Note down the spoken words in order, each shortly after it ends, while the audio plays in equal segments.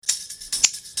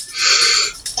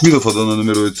Vida Fodona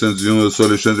número 801, eu sou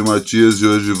Alexandre Matias e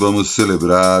hoje vamos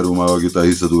celebrar o maior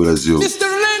guitarrista do Brasil.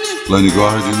 Lanny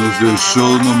Gordin nos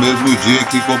deixou no mesmo dia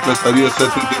que completaria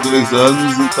 72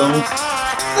 anos, então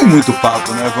tem muito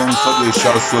papo, né? Vamos só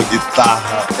deixar a sua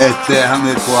guitarra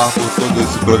eterna ecoar por todo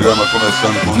esse programa,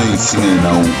 começando com Nem Sim Nem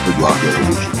Não, Eduardo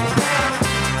Araújo.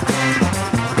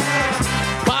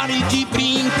 Pare de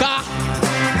brincar,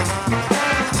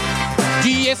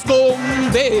 de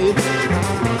esconder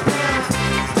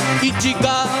e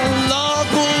diga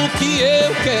logo o que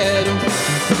eu quero.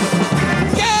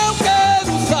 Que eu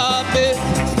quero saber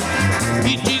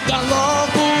e diga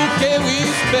logo o que eu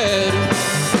espero.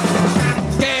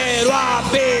 Quero a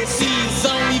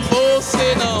decisão e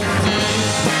você não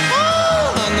diz.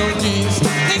 Ah, não diz,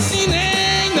 nem sim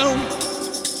nem não.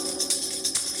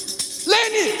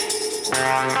 Lanny!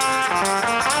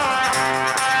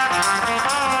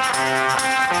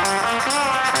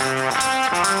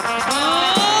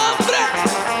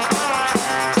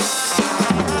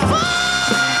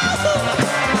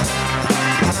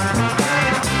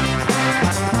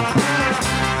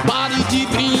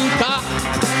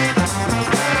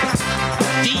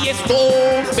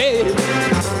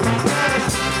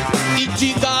 E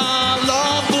diga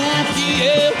logo o que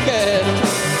eu quero.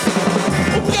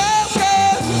 O que eu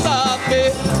quero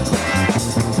saber.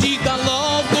 Diga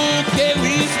logo o que eu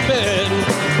espero.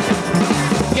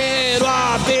 Quero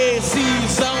a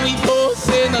decisão e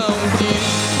você não diz.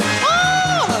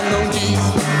 Ah, não diz,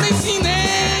 nem sim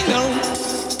nem não.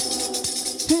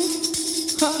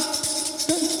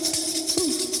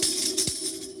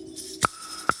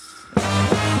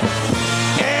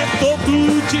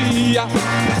 Dia,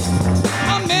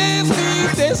 a mesma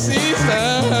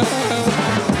indecisão.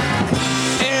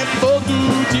 É todo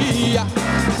dia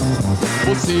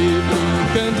você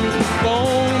brincando com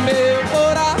meu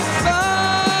coração.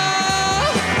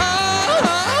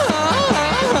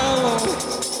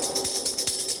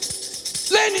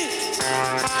 Lanny!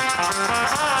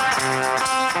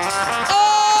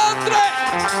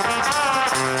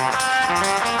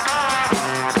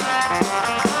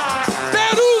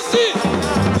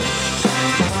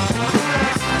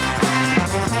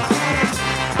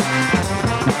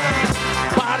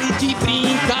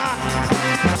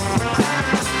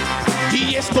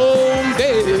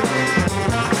 Esconder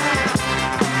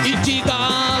e diga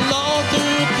logo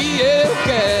o que eu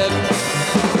quero.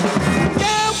 Que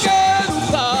eu quero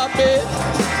saber.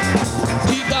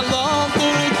 Diga logo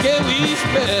o que eu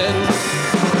espero.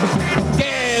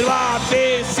 Quero a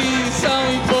decisão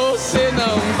e você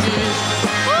não diz.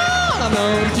 Ah,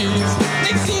 não diz,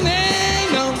 nem sim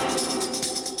nem não.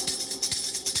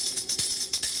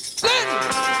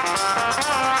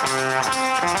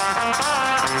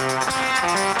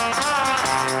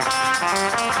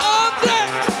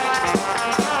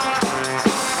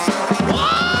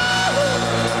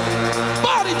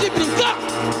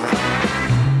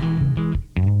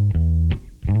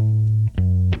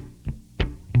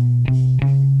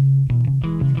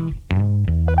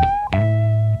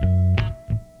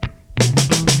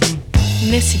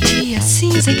 Nesse dia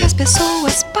cinza em que as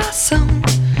pessoas passam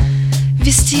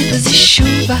vestidas de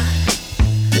chuva,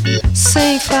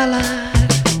 sem falar.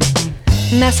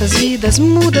 Nessas vidas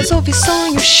mudas houve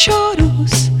sonhos,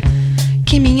 choros,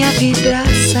 que minha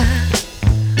vidraça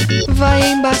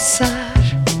vai embaçar.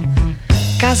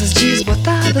 Casas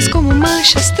desbotadas como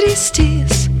manchas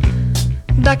tristes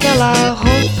daquela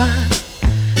roupa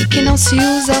que não se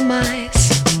usa mais.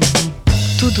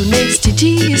 Tudo neste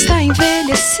dia está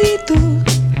envelhecido,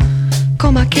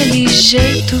 como aquele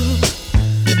jeito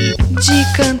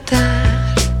de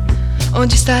cantar.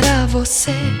 Onde estará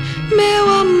você, meu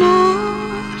amor?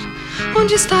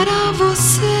 Onde estará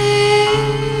você?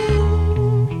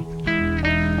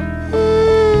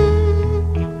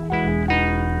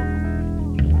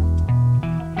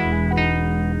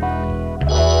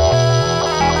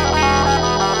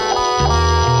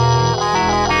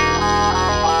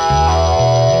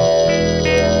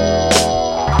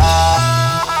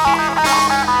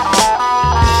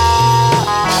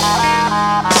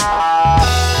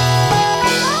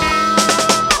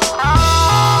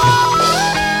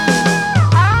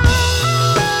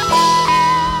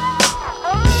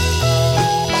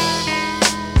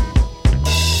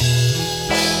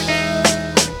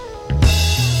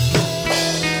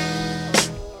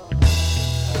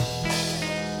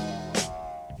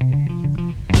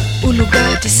 O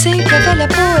lugar de sempre, a velha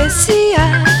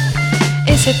poesia.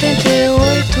 Em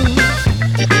 78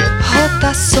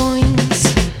 rotações,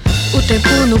 o tempo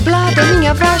nublado, a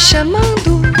minha voz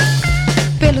chamando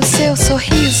pelo seu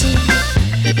sorriso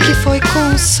que foi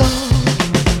com o sol.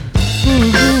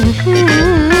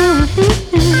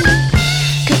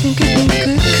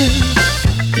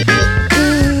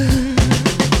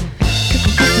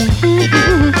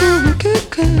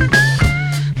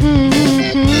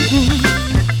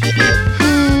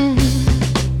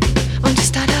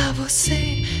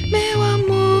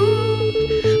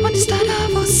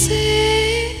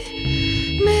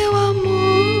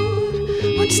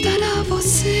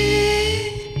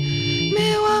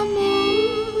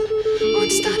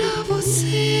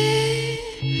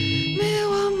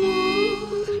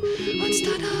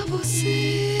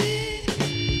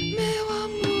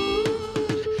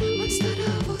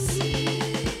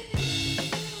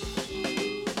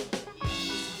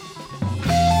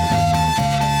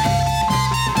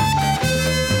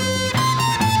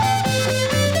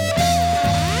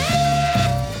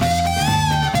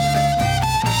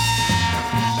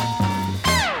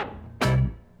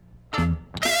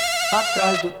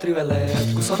 trio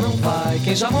elétrico só não vai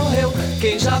quem já morreu,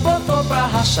 quem já botou pra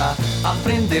rachar,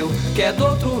 aprendeu que é do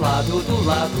outro lado, do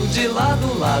lado de lá,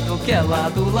 do lado que é lá,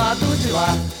 do lado de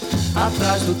lá.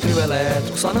 Atrás do trio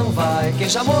elétrico só não vai quem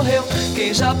já morreu,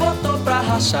 quem já botou pra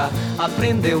rachar,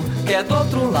 aprendeu que é do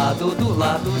outro lado, do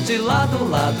lado de lá, do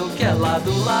lado que é lá,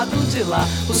 do lado de lá.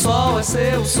 O sol é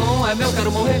seu, o som é meu,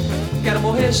 quero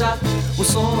morrer já. O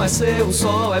som é seu, o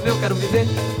sol é meu, quero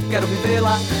viver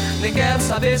lá. Nem quero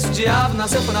saber se o diabo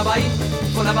nasceu, foi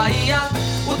na Bahia.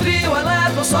 O trio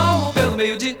elétrico só rompeu no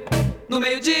meio-dia, no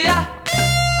meio-dia.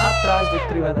 Atrás do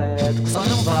trio elétrico só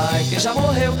não vai quem já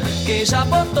morreu, quem já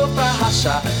botou pra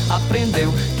rachar,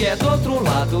 aprendeu que é do outro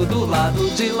lado, do lado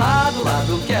de lá, do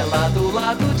lado que é lá, do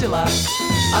lado de lá.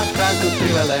 Atrás do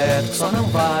trio elétrico só não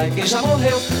vai quem já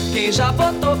morreu, quem já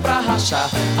botou pra rachar,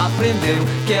 aprendeu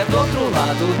que é do outro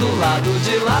lado, do lado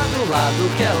de lá, do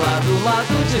lado que é lá, do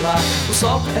lado de lá. O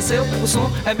sol é seu, o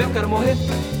som é meu, quero morrer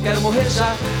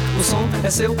já. O som é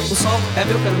seu, o sol é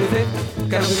meu,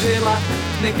 quero viver lá.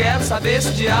 Nem quero saber se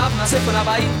o diabo nasceu, foi na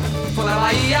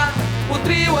Bahia. O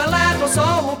trio elétrico só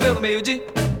rompeu no meio-dia,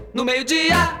 no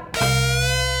meio-dia.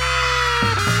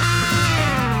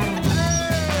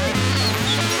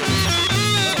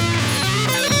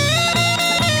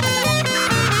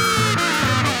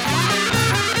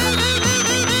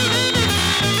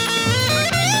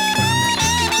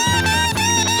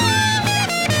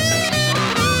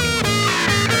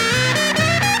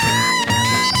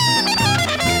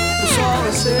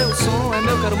 O som é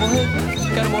meu, quero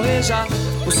morrer já.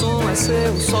 O som é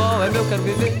seu, o sol é meu, quero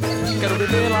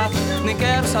viver lá. Nem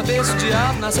quero saber se o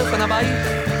diabo nasceu, foi na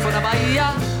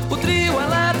Bahia. O trio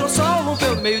elétrico só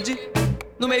rompeu no meio-dia,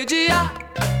 no meio-dia.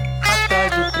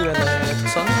 Atrás do trio elétrico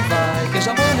só não vai quem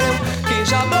já morreu, quem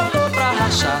já botou pra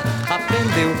rachar,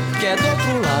 aprendeu que é do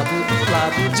outro lado, do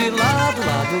lado de lá, do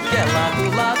lado que é lá,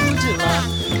 do lado de lá.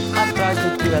 Atrás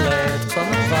do trio elétrico só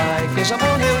não vai quem já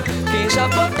morreu, quem já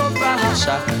botou pra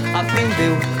rachar,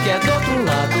 aprendeu que é do outro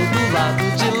lado, do lado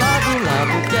de lá, do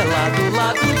lado que é lá, do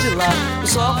lado de lá. O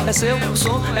sol é seu, o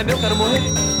som é meu, quero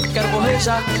morrer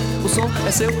já. O som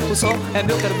é seu, o sol é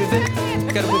meu, quero viver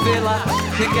lá.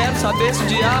 Nem quero saber se o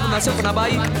diabo nasceu, foi na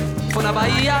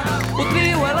Bahia. O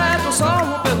trio elétrico só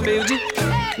rompeu no meio-dia,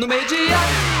 no meio-dia.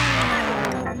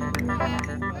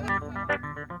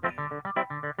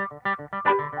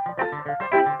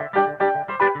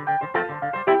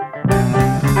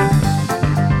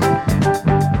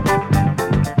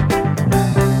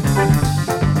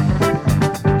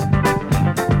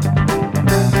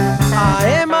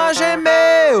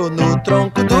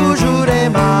 Tronco do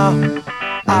Jurema,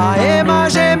 a ema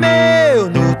gemeu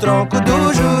no tronco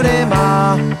do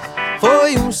Jurema.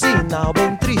 Foi um sinal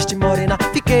bem triste, morena,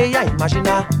 fiquei a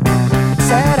imaginar.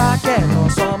 Será que é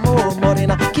nosso amor,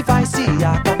 morena, que vai se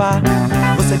acabar?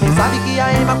 Você bem sabe que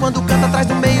a ema quando canta traz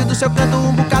no meio do seu canto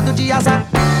um bocado de azar.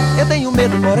 Eu tenho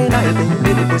medo, morena, eu tenho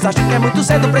medo, pois acho que é muito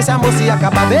cedo pra esse amor se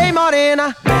acabar. Vem,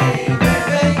 morena,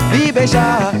 vem, me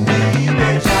beijar,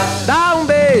 dá um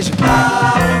beijo,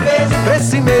 pra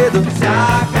esse medo se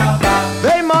acabar.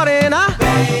 Vem, morena,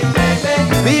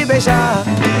 vem, me beijar,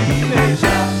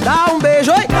 dá um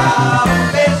beijo, oi,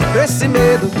 pra esse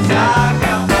medo se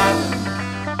acabar.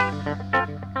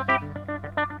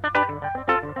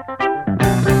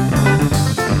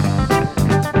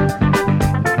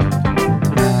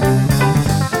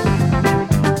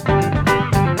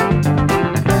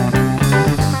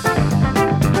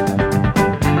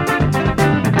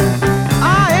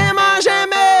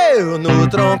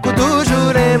 Tronco do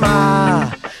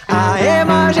Jurema, a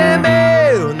ema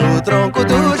gemeu no tronco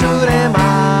do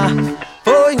Jurema.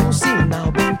 Foi um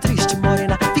sinal bem triste,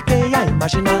 morena, fiquei a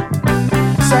imaginar.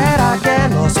 Será que é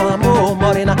nosso amor,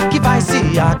 morena, que vai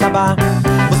se acabar?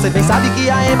 Você bem sabe que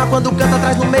a ema quando canta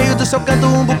traz no meio do seu canto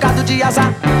um bocado de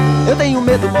azar. Eu tenho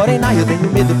medo, morena, eu tenho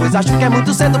medo, pois acho que é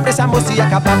muito cedo pra esse amor se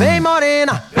acabar. Vem,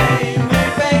 morena,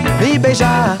 vem, me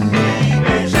beijar,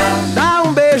 dá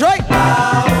um beijo, oi,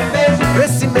 pra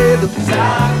esse medo se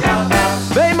acabar.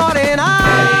 Vem, morena,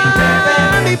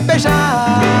 me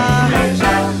beijar,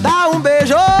 dá um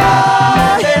beijo,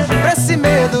 pra esse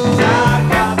medo se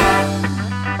acabar.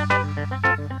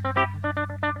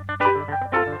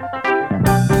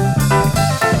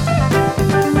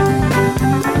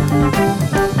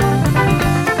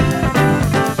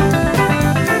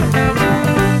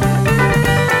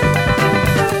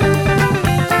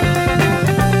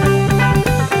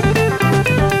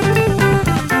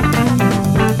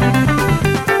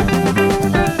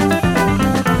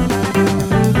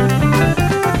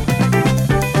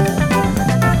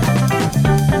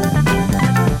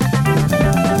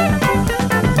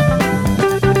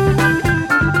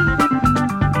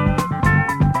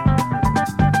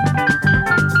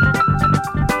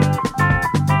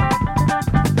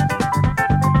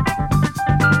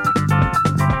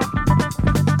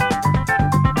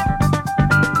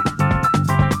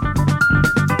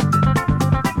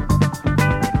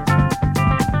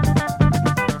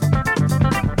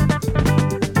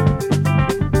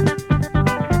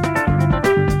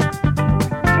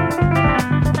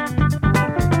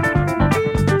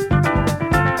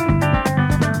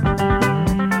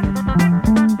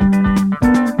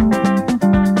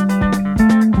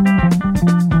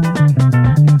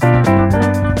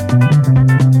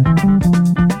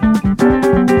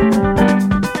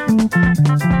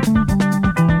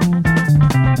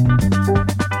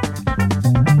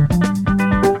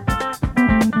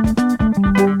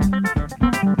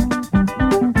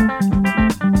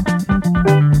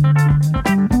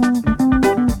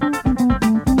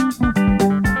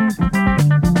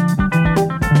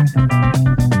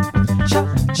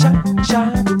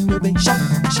 bem, chá,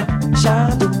 chá, chá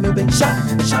do meu bem, chá,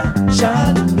 chá,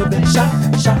 chá do meu bem, chá,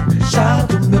 chá, chá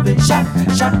do meu bem, chá,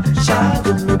 chá, chá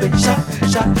do meu bem, chá,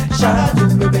 chá, chá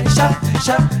do meu bem, chá,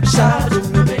 chá, chá do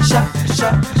meu bem, chá,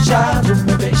 chá, chá do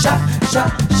meu bem, chá,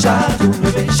 chá, chá do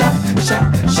meu bem, chá,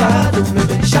 chá, chá do meu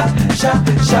bem, chá, chá,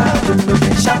 chá do meu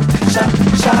bem, chá, chá,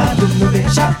 chá do meu bem,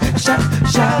 chá, chá,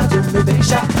 chá do meu bem,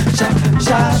 chá, chá,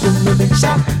 chá do meu bem,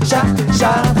 chá, chá,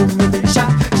 chá do meu bem, chá,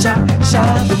 chá, chá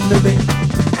do meu bem.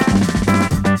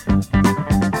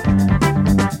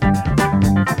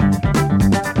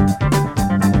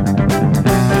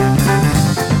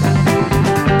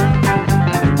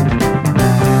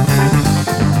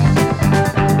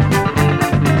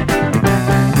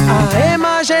 A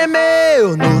ema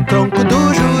gemeu no tronco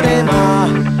do Jurema.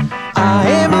 A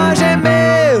ema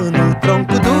gemeu no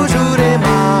tronco do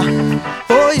Jurema.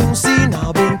 Foi um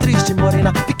sinal bem triste,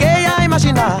 morena, fiquei a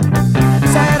imaginar.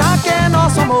 Será que é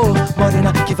nosso amor,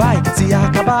 morena, que vai se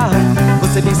acabar?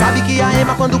 Você bem sabe que a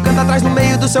ema quando canta traz no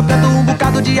meio do seu canto um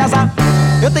bocado de azar.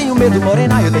 Eu tenho medo,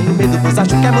 morena, eu tenho medo, pois acho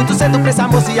que é muito cedo pra esse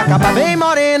amor se acabar. Vem,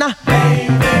 morena, vem,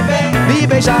 vem, vem, me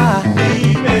beijar,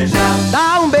 me beijar.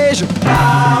 Dá um beijo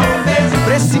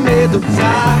pra esse medo se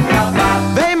acabar.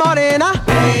 Vem, morena,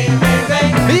 vem, vem,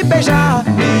 vem, me beijar,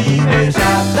 me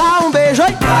beijar. Dá um beijo,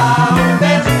 oi, dá um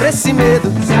beijo pra esse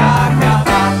medo se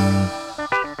acabar.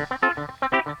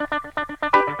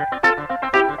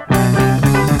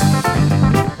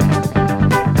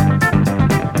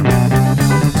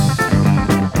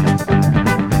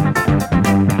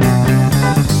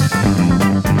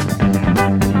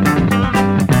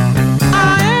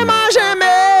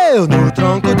 No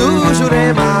tronco do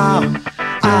Jurema,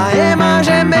 a ema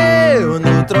gemeu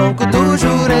no tronco do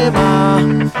Jurema.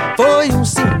 Foi um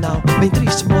sinal bem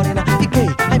triste, morena, fiquei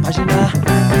a imaginar.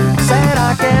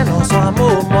 Será que é nosso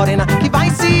amor, morena, que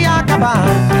vai se acabar?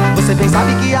 Você bem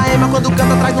sabe que a ema quando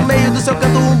canta traz no meio do seu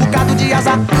canto um bocado de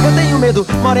azar. Eu tenho medo,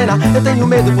 morena, eu tenho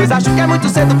medo, pois acho que é muito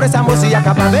cedo pra esse amor se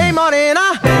acabar. Vem,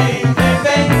 morena, vem,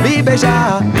 vem, vem, me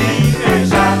beijar, me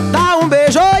beijar. Dá um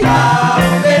beijo, oi, dá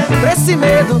um beijo pra esse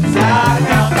medo se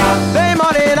acabar. Vem,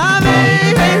 morena,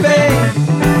 vem, vem, vem,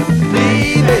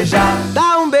 me beijar.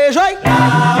 Dá um beijo, oi,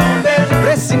 dá um beijo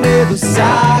pra esse medo se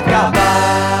acabar.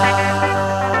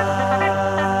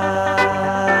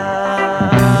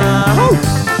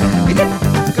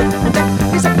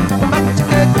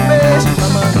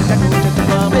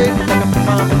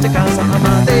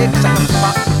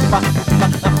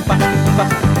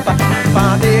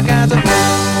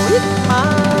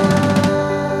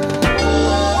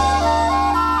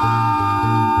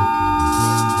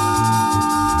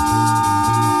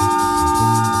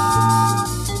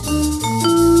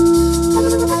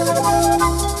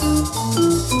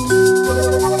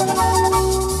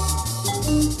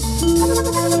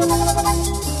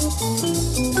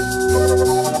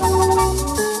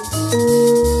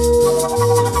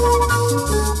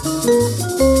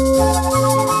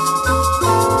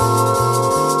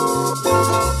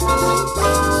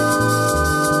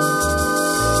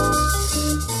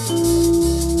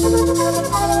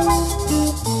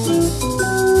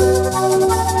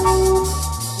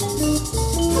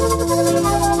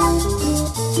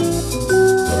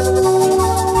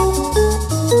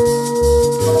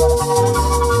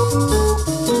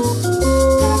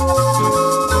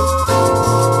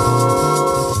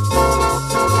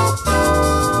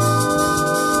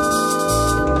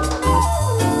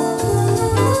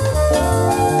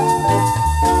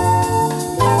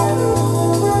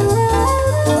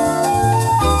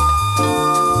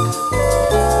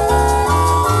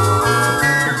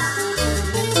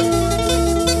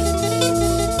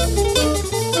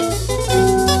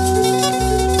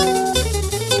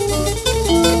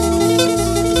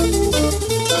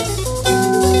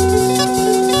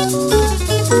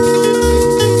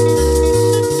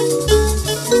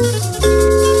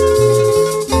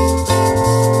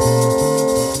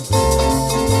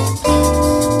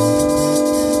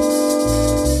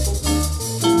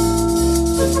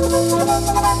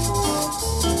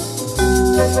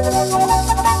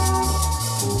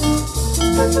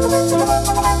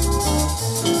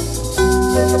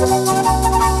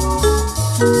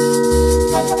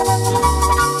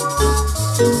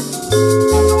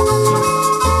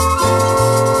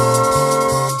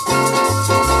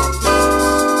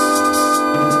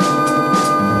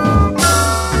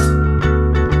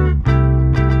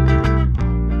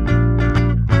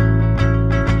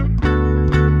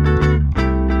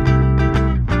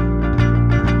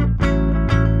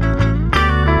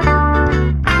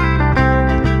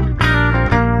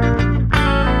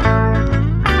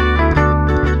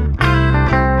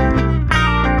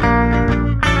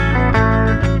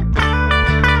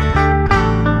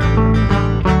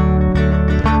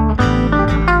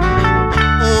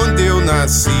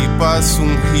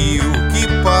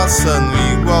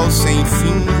 sem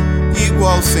fim,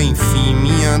 igual sem fim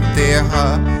minha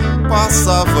terra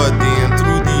passava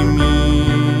dentro de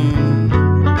mim.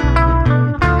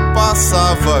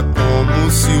 Passava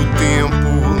como se o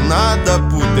tempo nada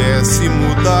pudesse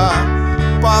mudar.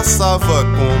 Passava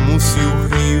como se o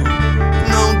rio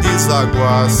não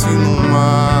desaguasse no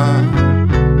mar.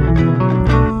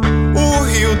 O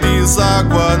rio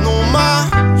deságua no mar,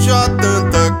 já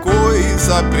tanta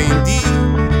coisa aprendi.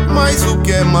 Mas o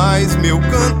que é mais meu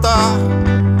cantar,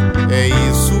 é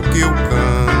isso que eu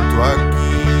canto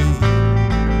aqui.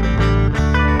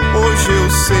 Hoje eu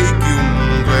sei que o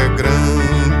mundo é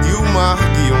grande, o mar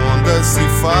de onda se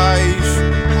faz,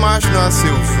 mas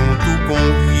nasceu junto com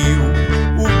o rio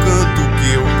o canto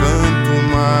que eu canto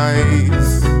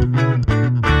mais.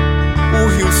 O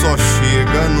rio só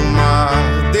chega no mar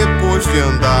depois de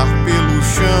andar pelo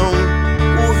chão.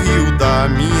 O rio da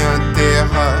minha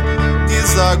terra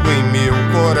deságua em meu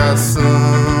coração.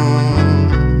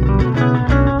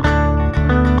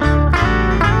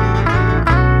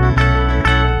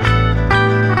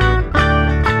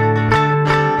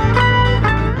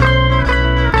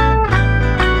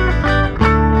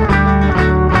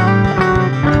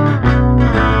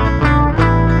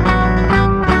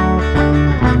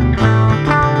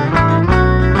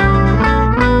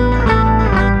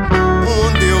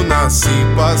 Onde eu nasci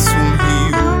passa um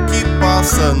rio que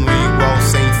passa no igual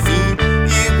sem fim,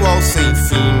 igual sem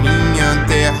fim minha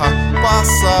terra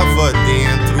passava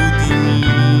dentro de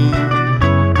mim.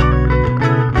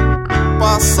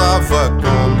 Passava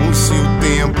como se o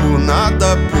tempo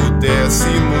nada pudesse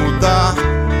mudar.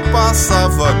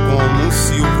 Passava como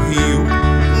se o rio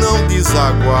não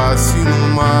desaguasse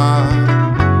no mar.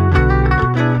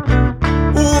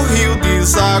 O rio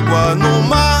deságua no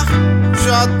mar,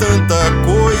 já tanta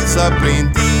coisa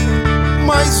aprendi.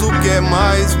 Mas o que é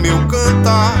mais meu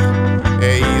cantar,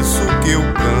 é isso que eu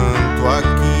canto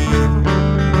aqui.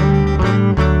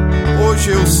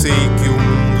 Hoje eu sei que o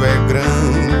mundo é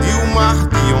grande, o mar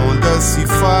de onda se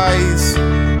faz,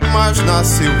 mas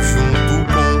nasceu junto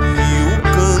com o rio o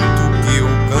canto que eu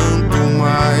canto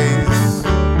mais.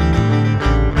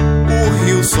 O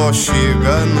rio só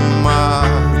chega no mar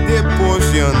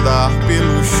depois de andar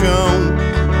pelo chão.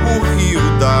 O rio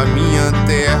da minha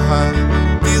terra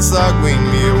deságua em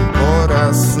meu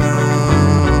coração.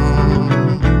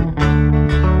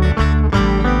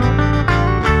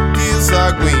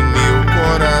 Deságua em meu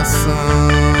coração.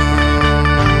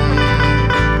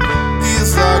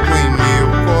 Deságua em meu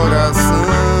coração.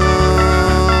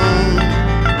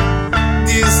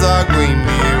 Deságua em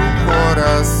meu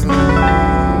coração.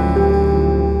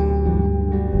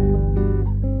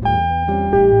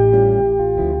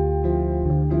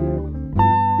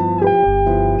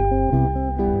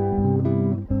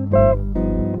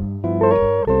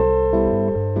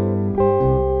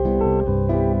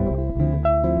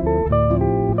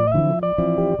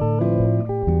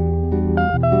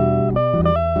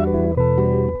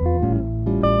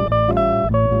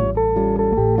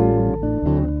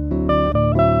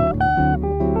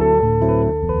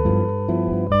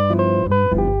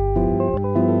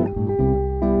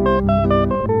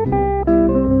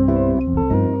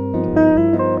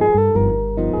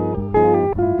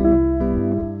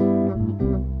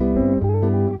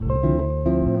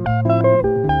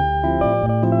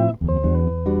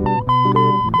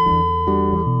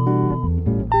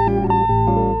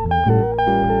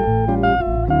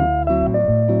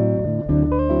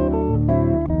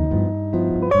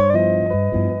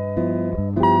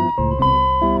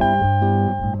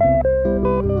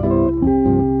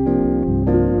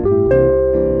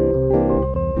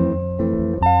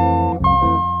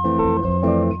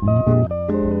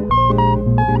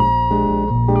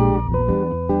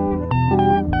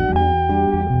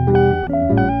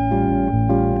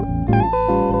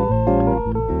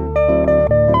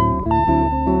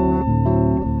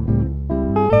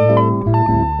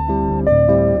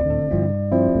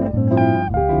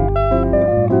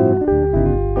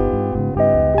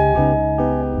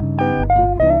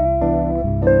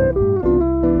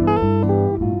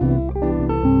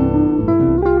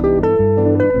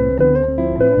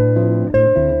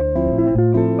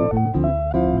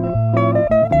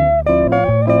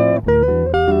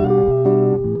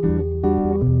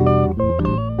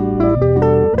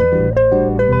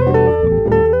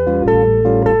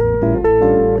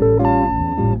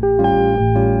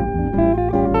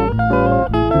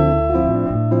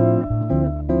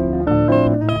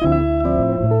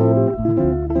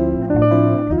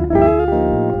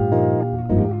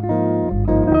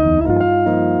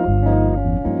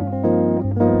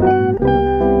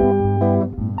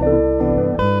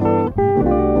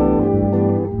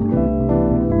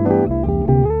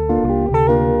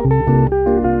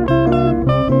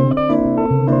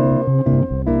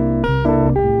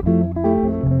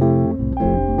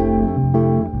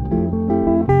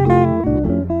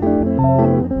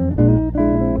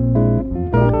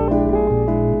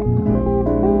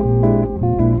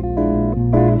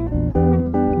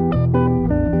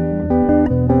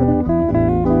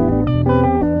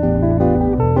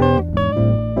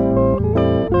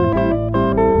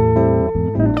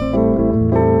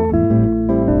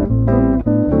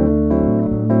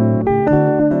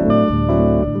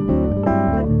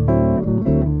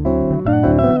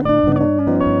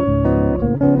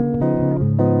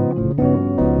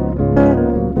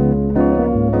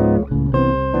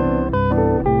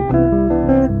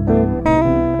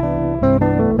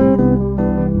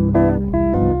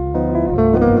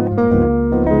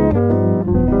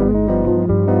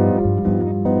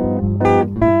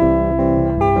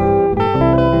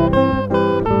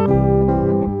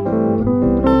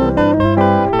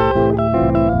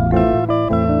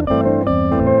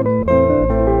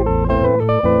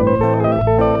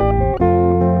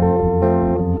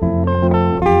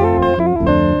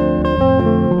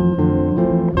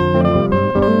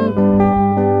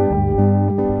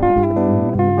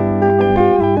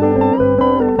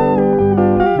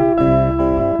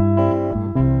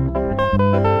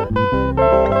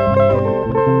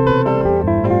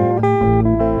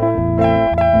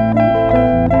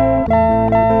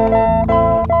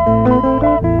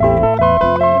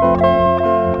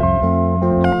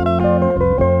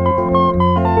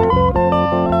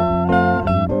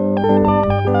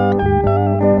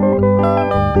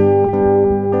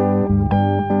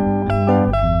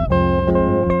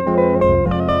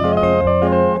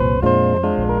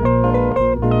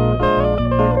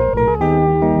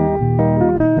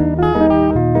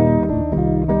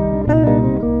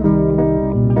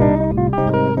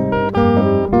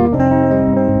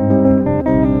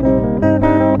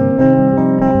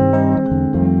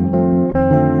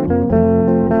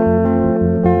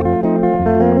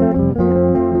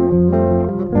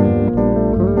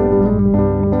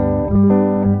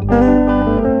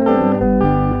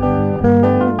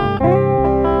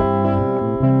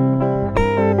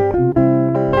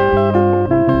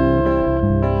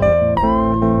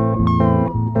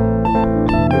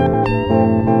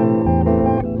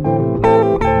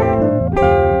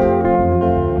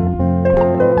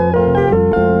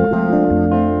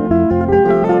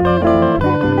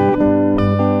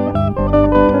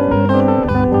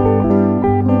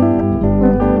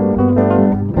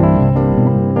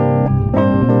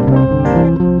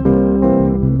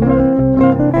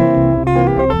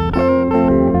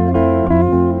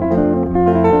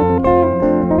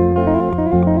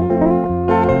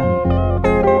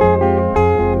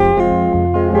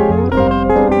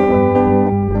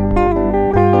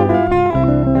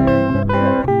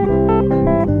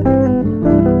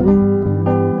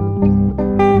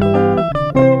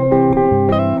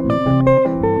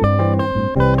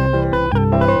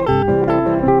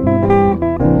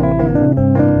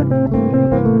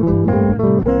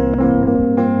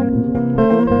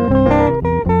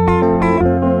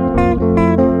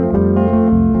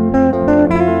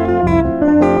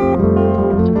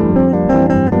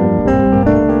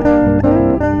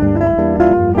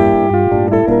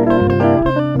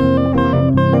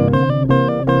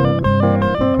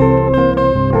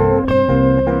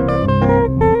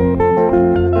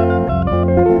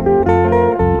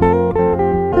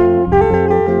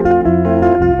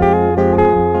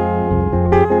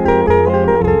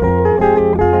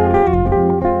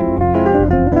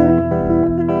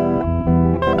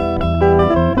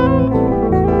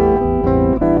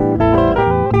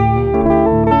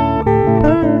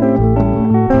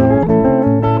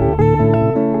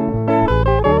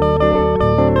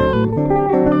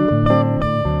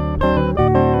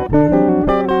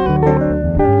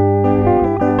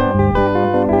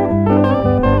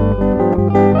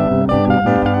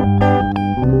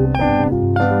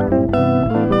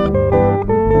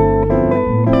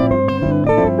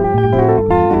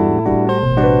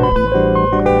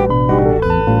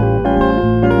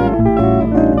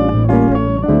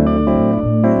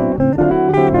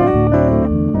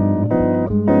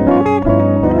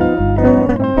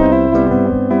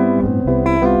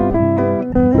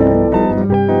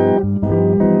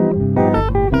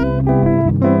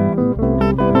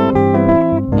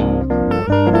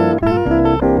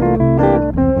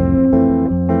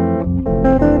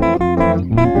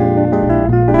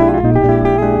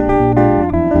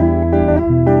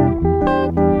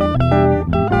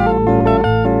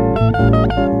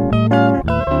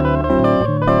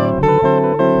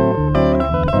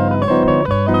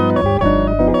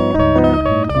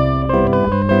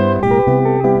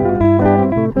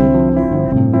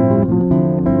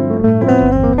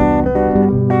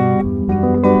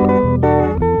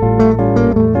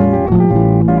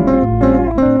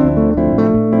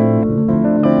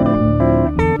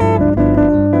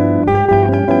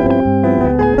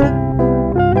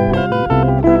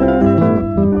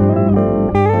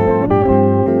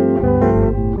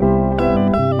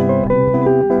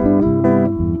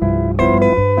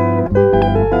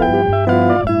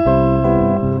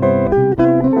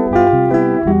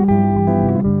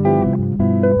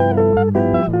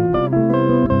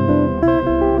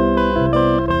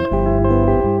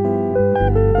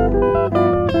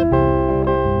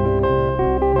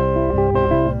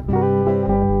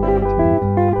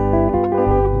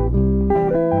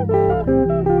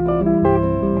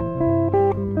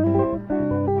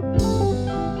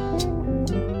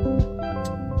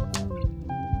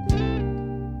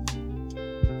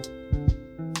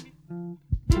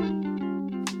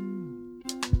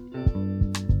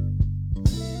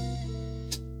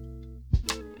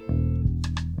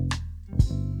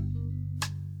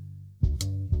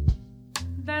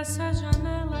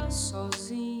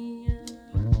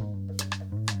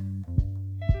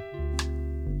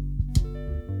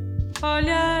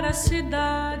 Olhar a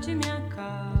cidade me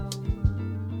acalma.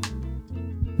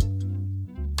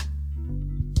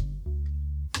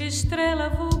 Estrela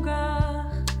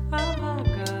vulgar a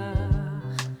vagar.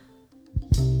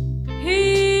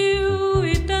 Rio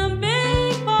e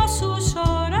também posso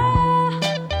chorar.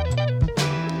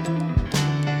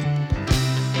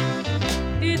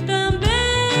 E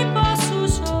também posso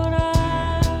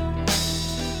chorar.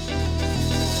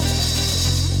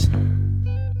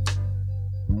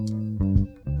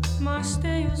 Mas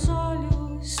tenho os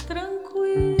olhos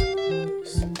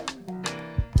tranquilos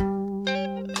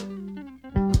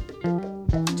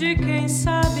de quem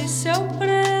sabe seu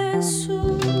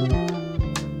preço.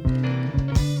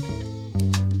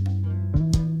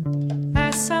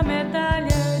 Essa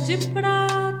medalha de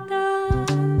prata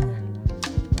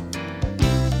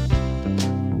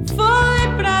foi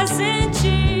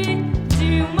presente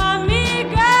de uma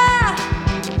amiga.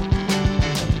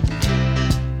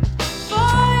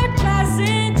 Foi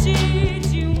presente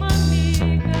de uma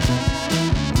amiga.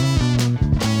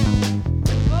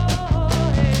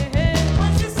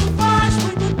 Mas isso faz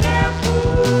muito tempo.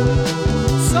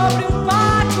 Sobre um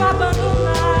pátio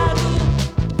abandonado.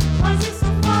 Mas isso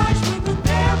faz muito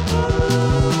tempo.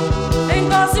 Em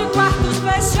 12 quartos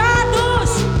fechados.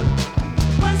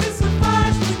 Mas isso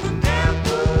faz muito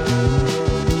tempo.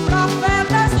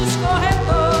 Profetas dos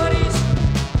corredores.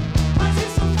 Mas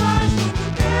isso faz muito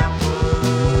tempo.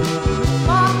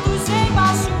 Mortos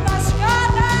embaixo da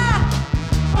escada.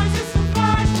 Mas isso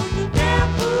faz muito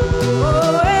tempo.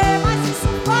 Mas isso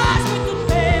faz muito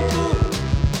tempo.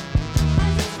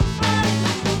 Mas isso faz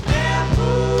muito tempo.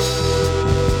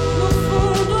 No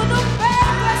fundo do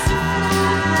peito esse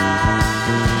fruto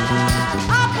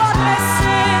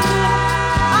apodrecendo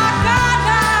a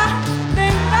cada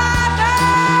dentada.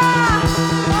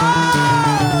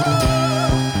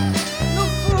 No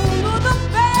fundo do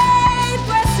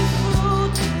peito esse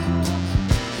fruto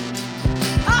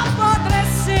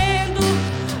apodrecendo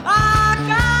a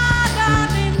cada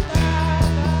dentada.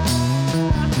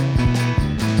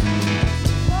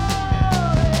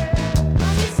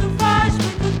 Mas isso faz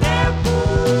muito tempo.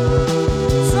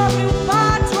 Sobre um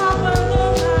pátio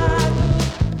abandonado.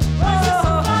 Mas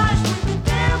isso faz muito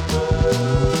tempo.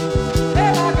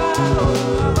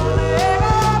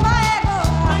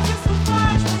 Mas isso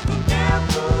faz muito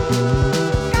tempo.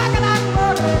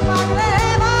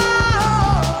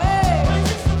 Mas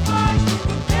isso faz muito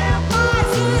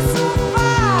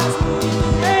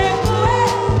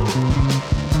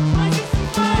tempo. Mas isso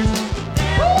faz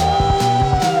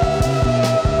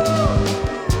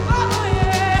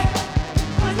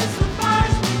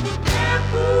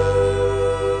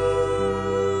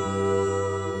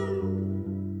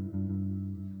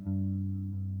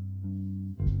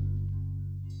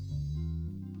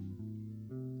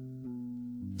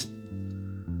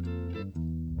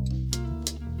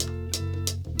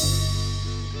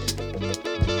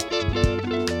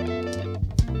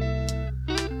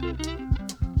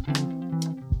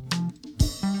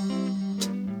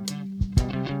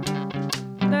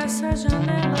dessa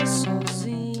janela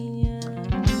sozinha,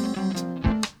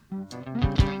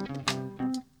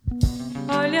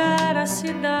 olhar a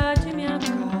cidade me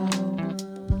acalma.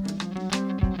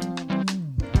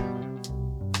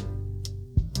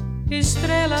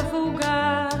 Estrela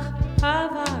vulgar a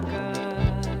vagar.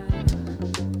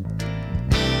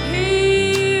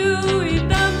 Rio e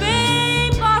também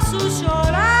posso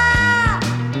chorar.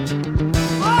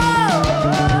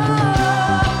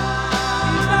 E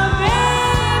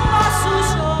também posso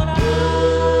chorar.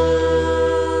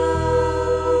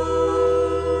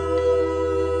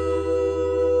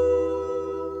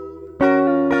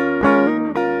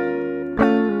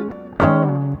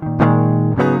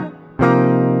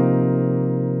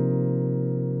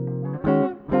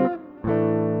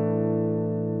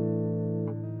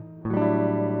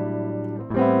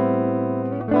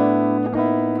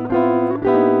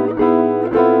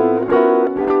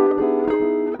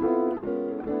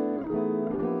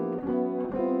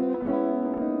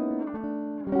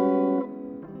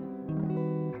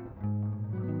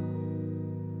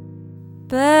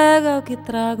 Pega o que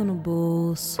trago no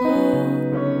bolso,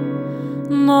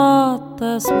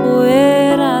 notas,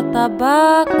 poeira,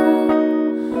 tabaco.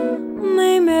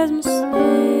 Nem mesmo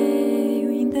sei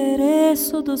o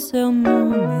endereço do seu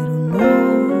número novo.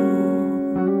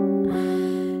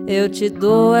 Eu te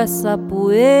dou essa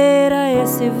poeira,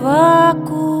 esse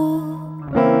vácuo,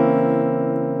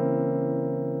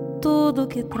 tudo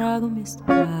que trago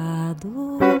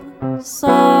misturado.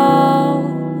 Sol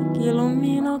que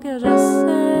ilumina o que eu já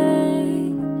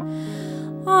sei.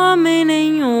 Homem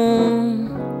nenhum,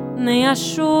 nem a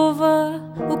chuva,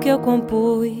 o que eu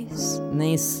compus,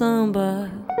 nem samba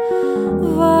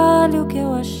vale o que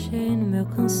eu achei no meu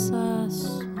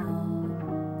cansaço.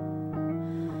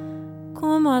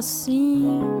 Como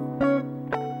assim?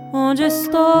 Onde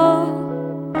estou?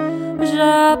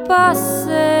 Já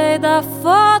passei da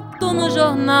foto no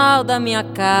jornal da minha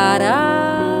cara.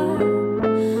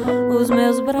 Os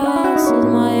meus braços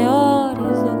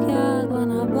maiores do que a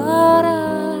Guanabara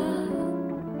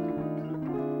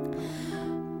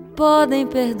podem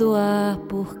perdoar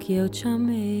porque eu te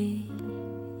amei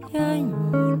e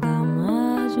ainda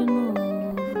amar de novo,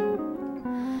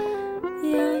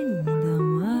 e ainda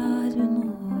amar de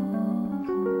novo.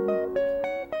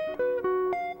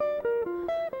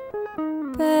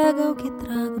 Pega o que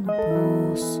trago no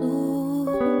bolso,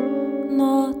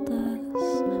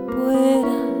 notas,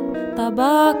 poeira,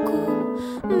 tabaco,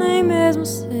 nem mesmo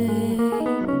sei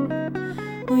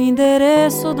o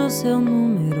endereço do seu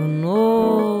número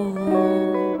novo.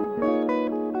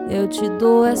 Eu te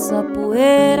dou essa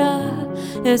poeira,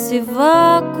 esse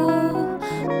vácuo,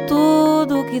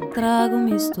 tudo que trago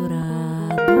misturado.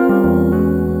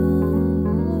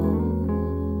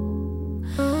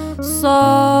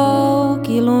 Sol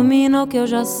que ilumina o que eu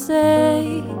já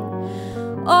sei,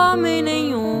 homem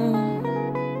nenhum,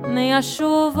 nem a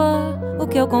chuva, o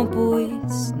que eu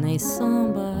compus, nem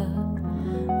samba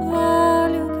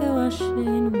vale o que eu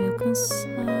achei no meu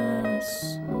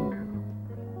cansaço.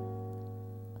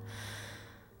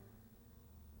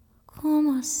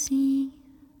 Como assim?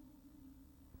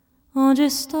 Onde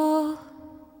estou?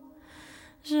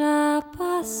 Já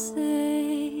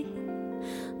passei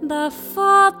da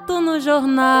foto no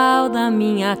jornal da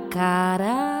minha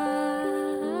cara.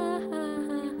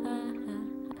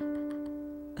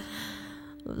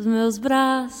 Os meus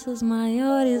braços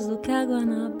maiores do que a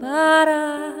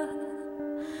Guanabara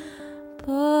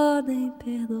podem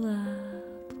perdoar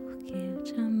porque eu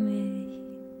te amei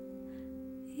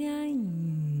e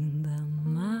ainda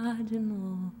amar de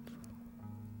novo,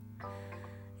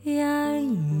 e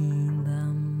ainda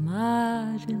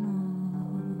amar de novo.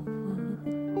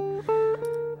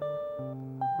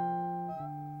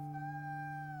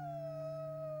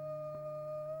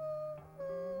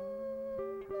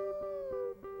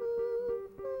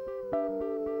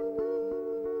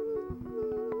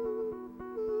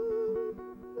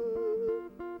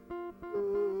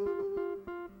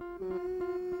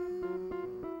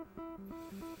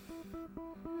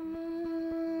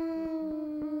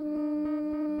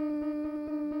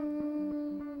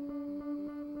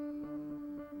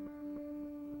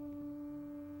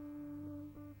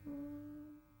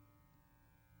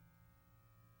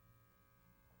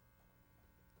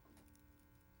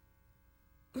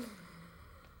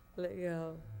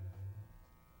 Legal.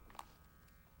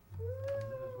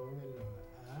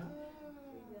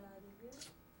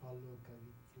 Falou,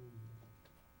 Cavitinho.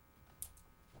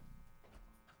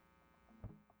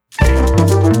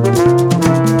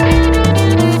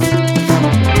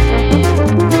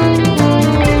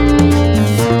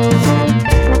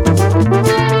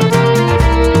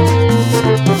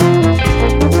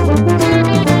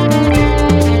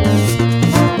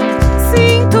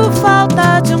 Sinto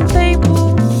falta de um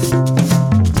tempo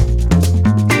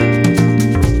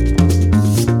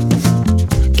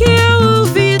que eu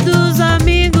ouvi dos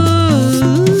amigos.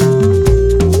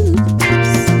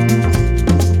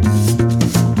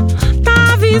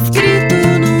 Tava escrito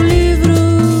num livro.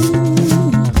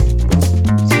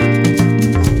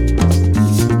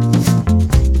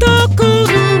 Tocou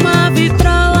numa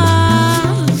vitrola.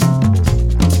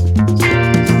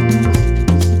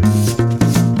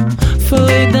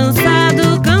 Foi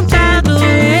dançado, cantado,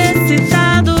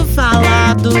 recitado,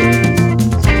 falado,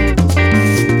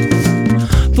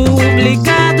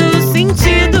 publicado,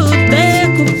 sentido,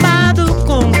 decupado,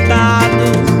 contado.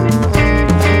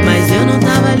 Mas eu não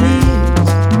tava ali.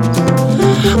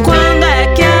 Quando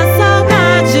é que a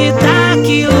saudade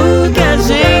daquilo que a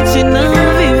gente não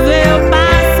viveu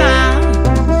passa?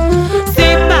 Se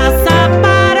passa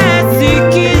parece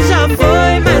que já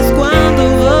foi, mas quando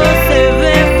você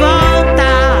vê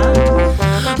volta,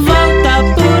 volta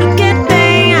porque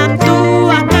tem a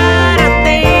tua cara,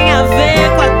 tem a ver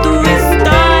com a tua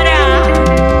história.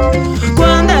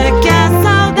 Quando é que a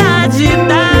saudade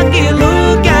daquilo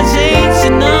que a gente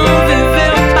não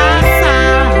viveu passa?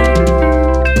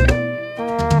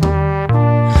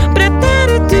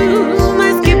 Pretérito,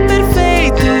 mas que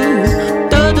perfeito,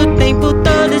 todo tempo,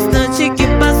 todo instante que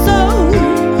passou.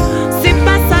 Se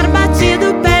passar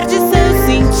batido, perde seu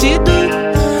sentido.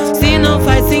 Se não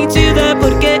faz sentido é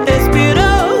porque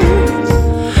expirou.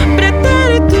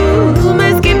 Pretérito,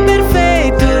 mas que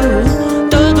perfeito,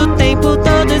 todo tempo,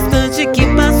 todo instante que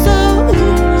passou.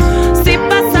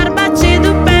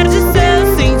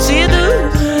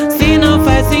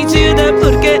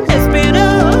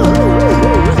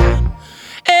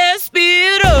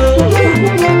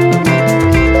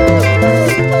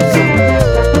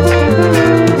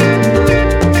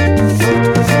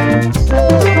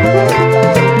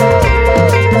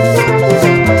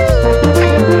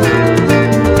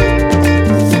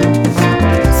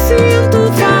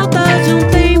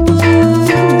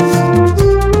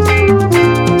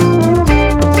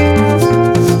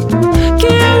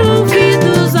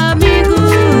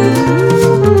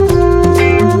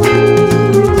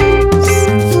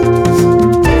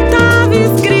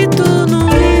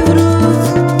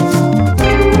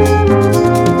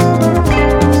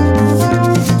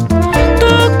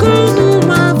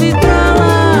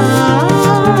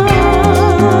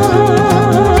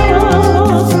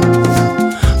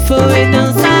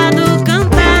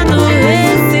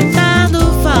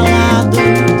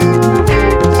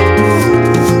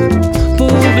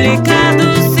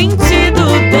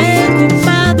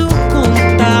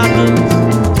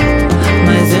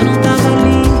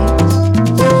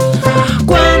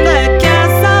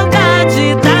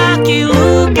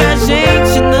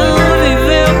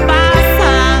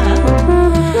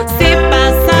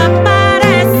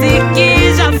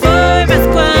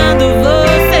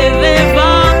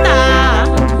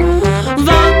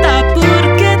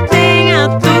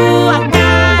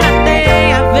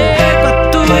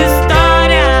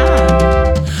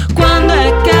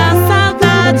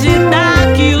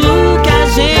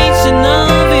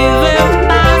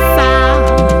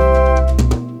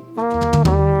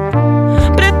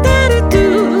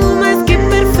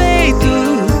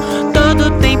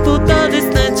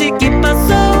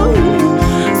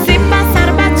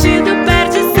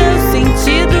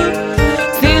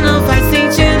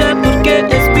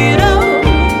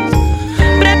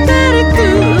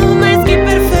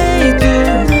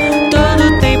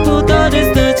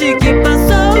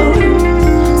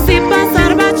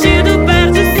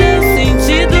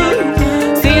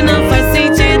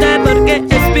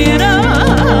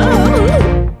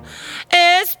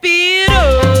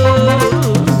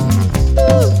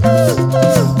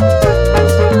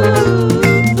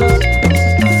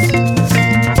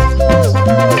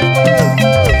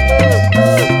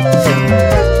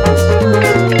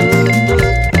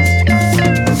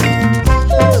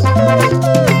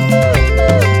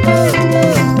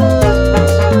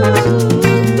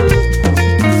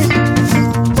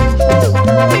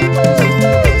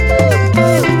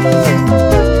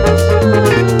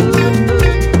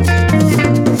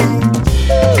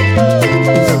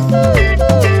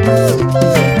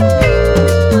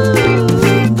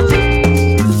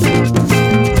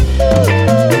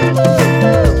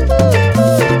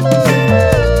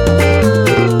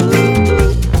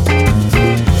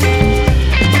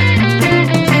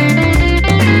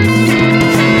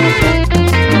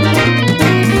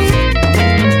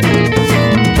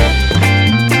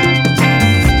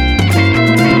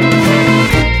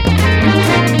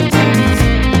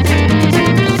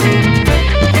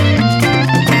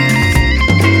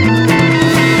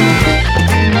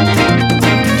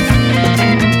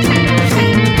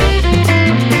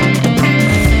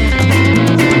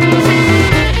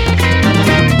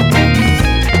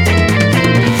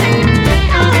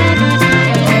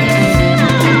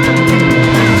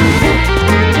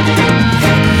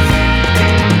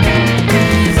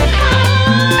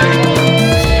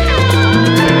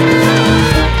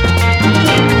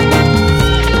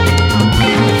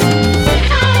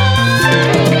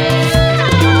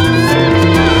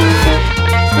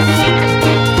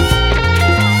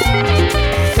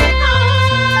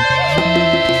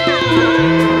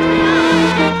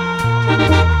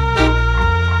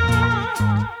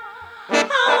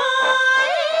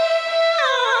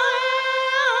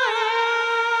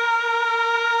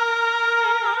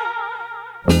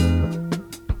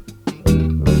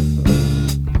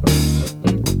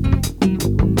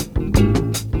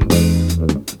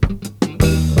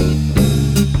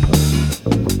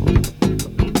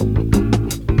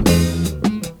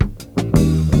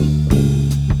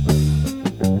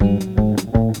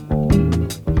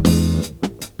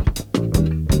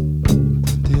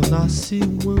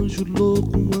 anjo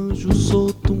louco, um anjo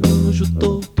solto, um anjo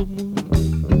todo mundo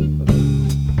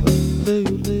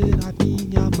veio ler a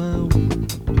minha mão.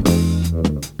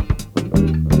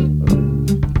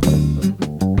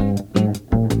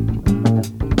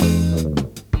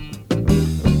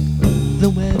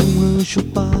 Não era um anjo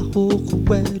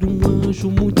barroco, era um anjo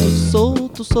muito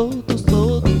solto, solto,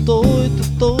 solto, doido,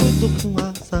 doido, com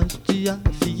asas de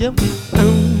avião.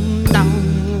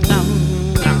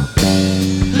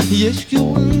 E eis que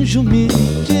o anjo me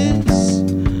diz,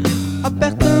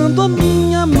 apertando a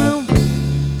minha mão,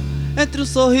 entre o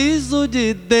sorriso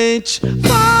de dente,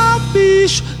 vá,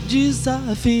 bicho,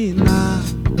 desafinar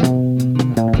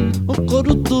o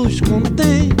coro dos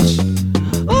contentes.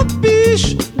 O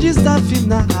bicho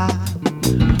desafinar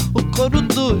o coro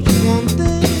dos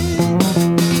contentes.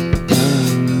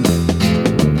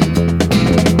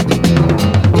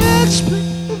 Let's play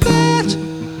that,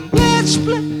 let's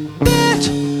play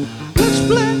that, let's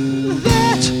play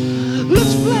that,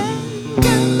 let's play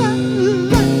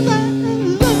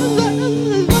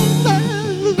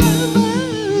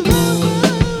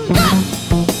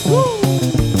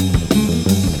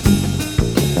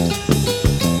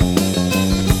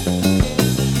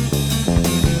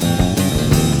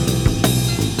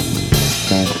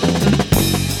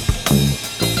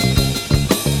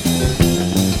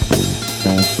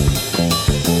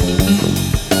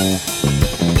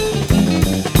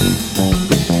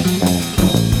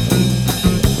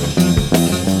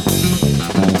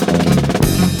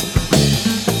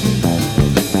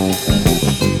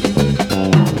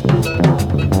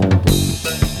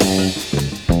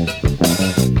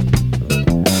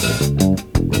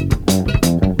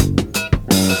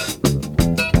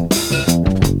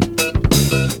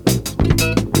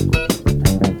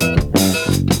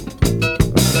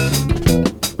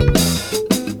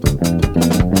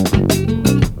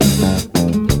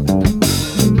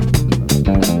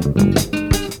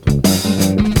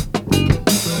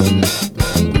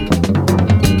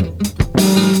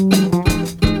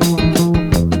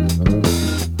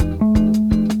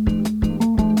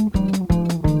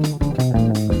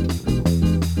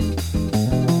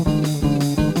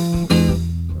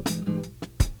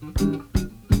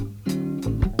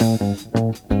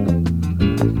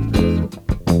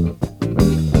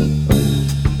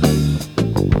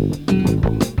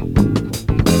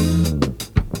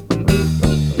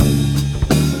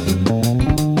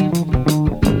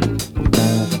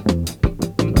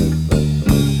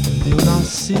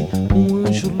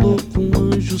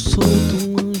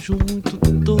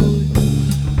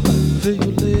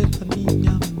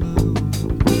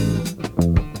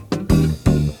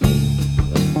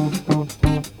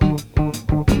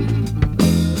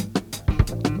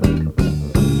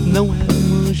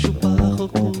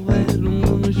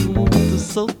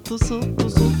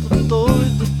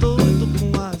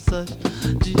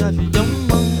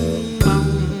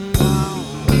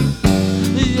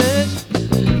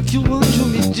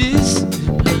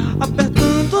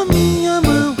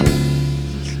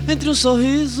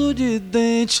sorriso de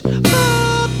dente,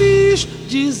 vá, bicho,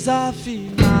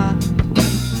 desafinar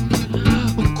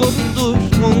o coro dos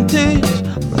contentes,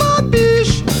 vá,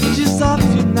 bicho,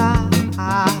 desafinar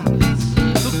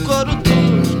o coro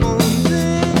dos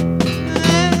contentes.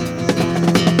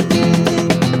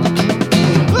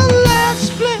 Let's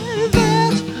play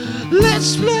that,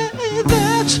 let's play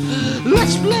that,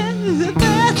 let's play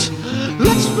that,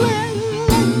 let's play.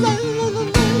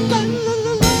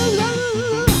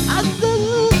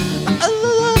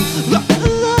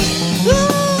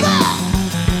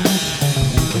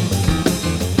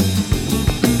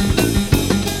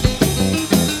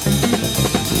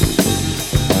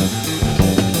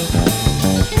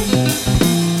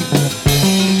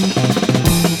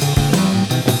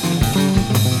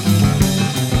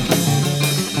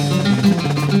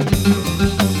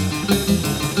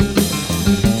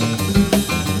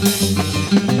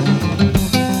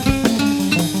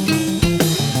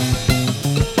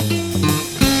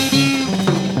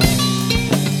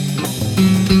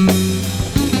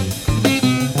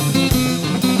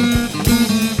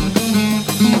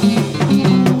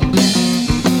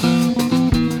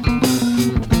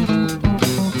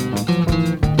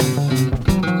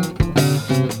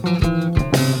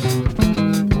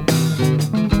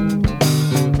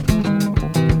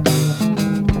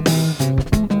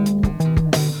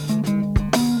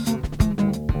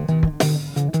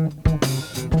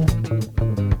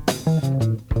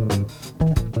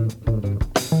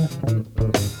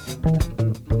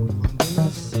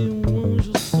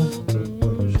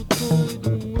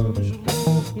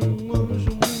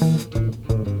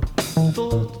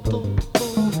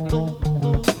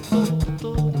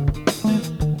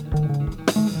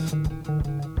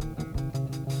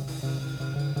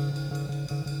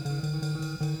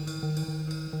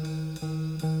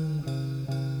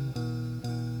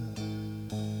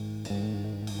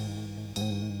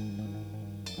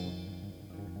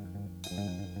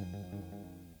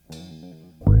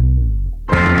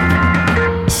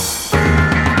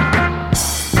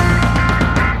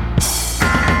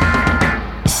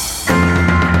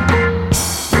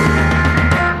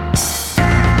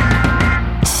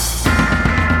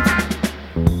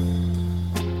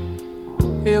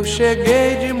 Eu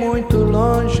cheguei de muito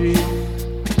longe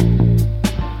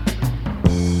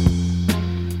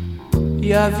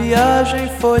e a viagem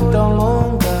foi tão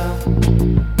longa.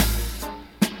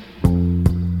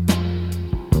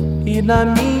 E na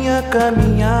minha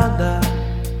caminhada,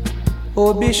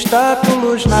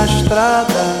 obstáculos na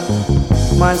estrada,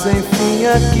 mas enfim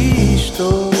aqui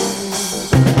estou.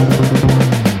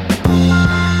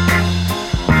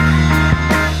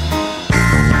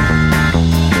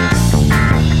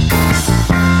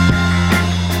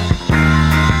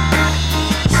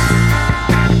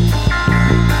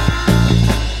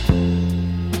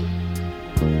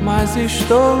 Mas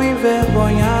estou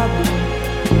envergonhado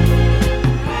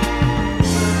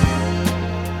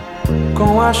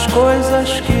com as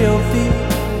coisas que eu vi.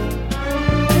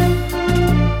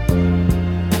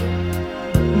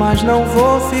 Mas não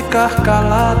vou ficar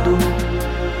calado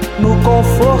no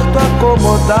conforto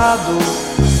acomodado,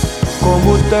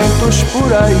 como tantos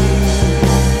por aí.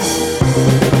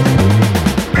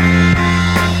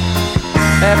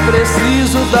 É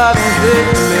preciso dar um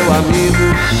jeito, meu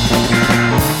amigo.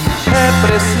 É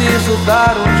preciso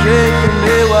dar um jeito,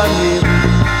 meu amigo.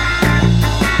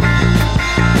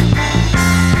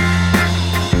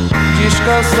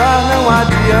 Descansar não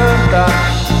adianta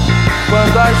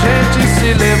quando a gente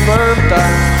se levanta.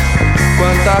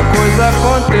 Quanta coisa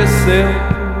aconteceu.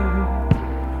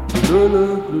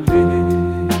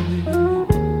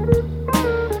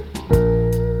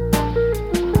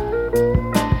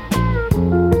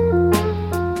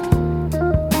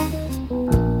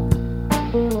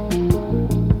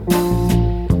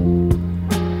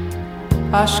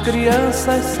 As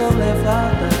crianças são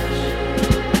levadas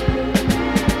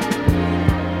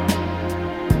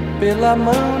pela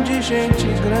mão de gente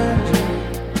grande.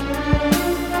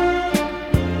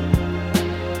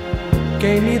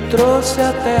 Quem me trouxe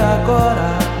até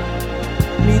agora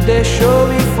me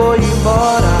deixou e foi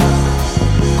embora,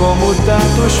 como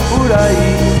tantos por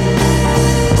aí.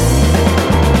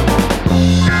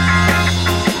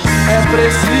 É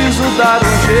preciso dar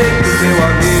um jeito, meu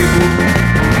amigo.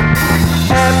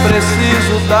 É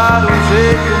preciso dar um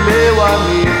jeito, meu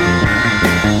amigo.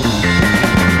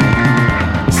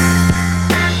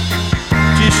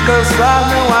 Descansar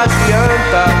não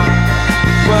adianta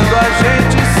quando a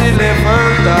gente se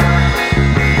levanta.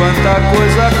 Quanta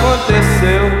coisa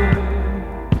aconteceu.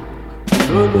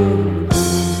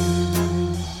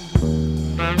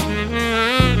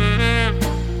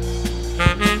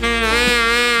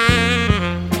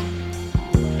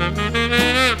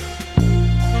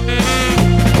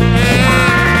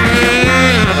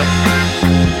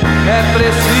 É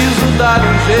preciso dar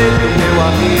um jeito, meu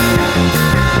amigo.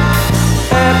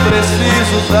 É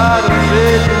preciso dar um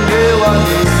jeito, meu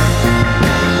amigo.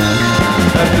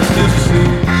 É preciso sim,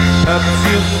 é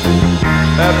preciso sim.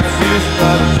 É preciso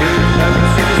dar um jeito, é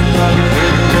preciso dar um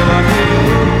jeito, meu amigo.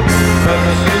 É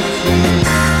preciso sim,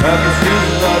 é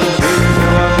preciso dar um jeito,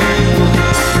 meu amigo.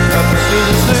 É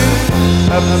preciso sim,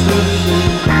 é preciso sim.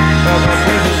 É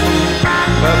preciso sim, é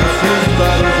preciso dar um jeito, meu amigo. É preciso sim, é preciso sim. É preciso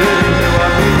dar um jeito, é preciso sim, meu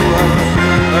amigo, meu amigo.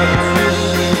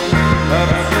 É preciso dar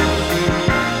um jeito.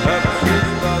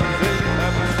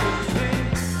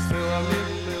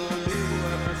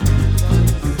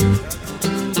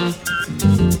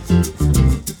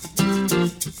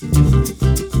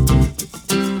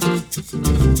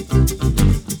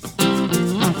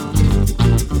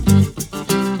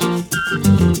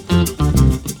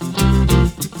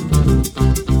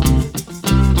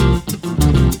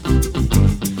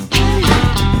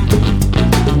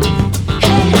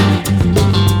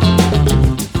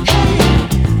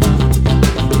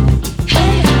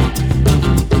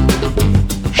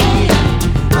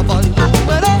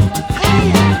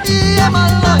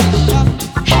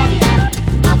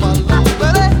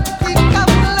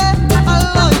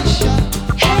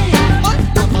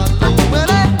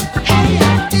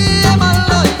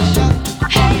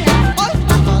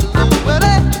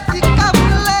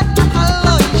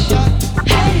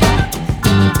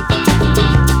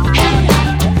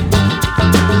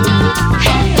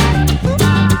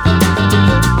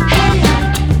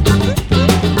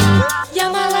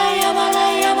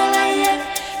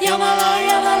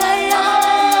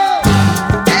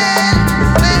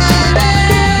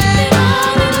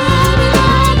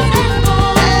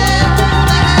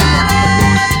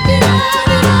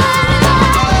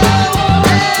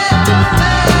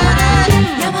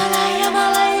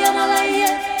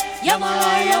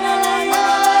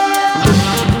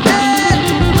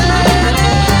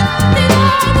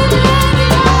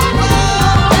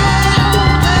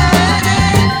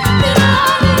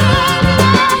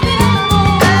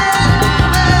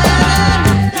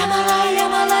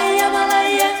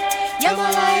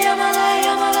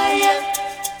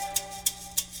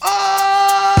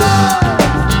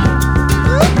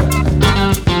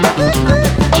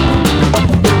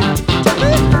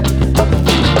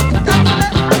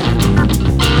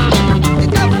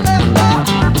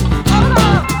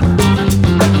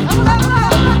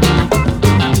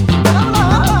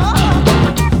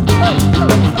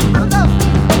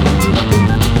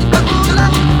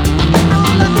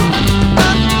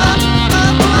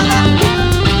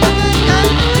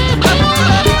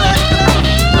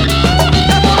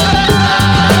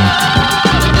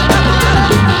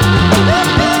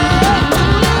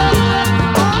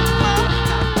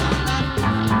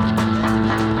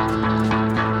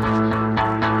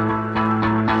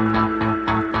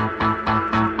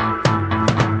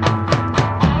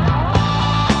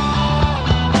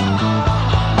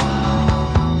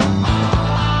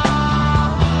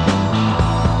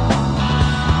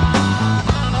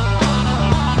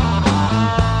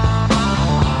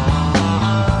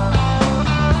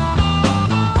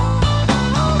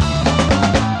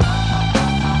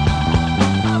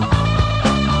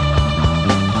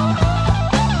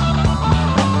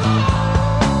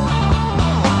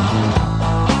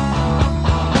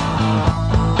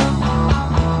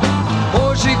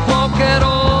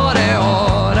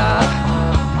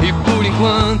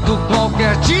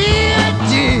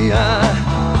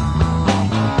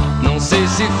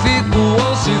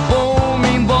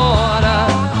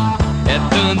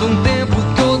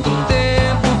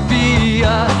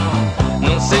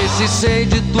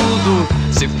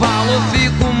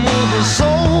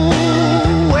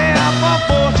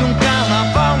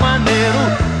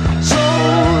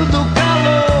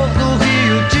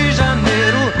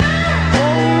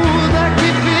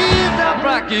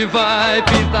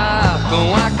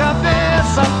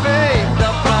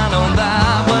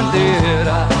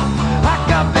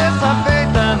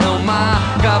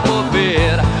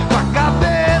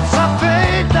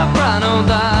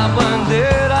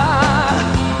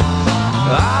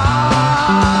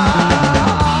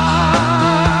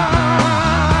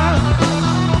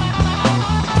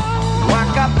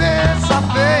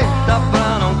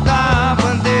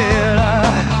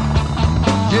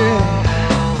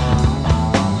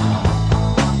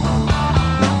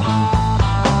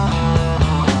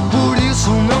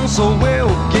 sou eu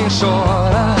quem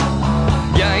chora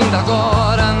e ainda agora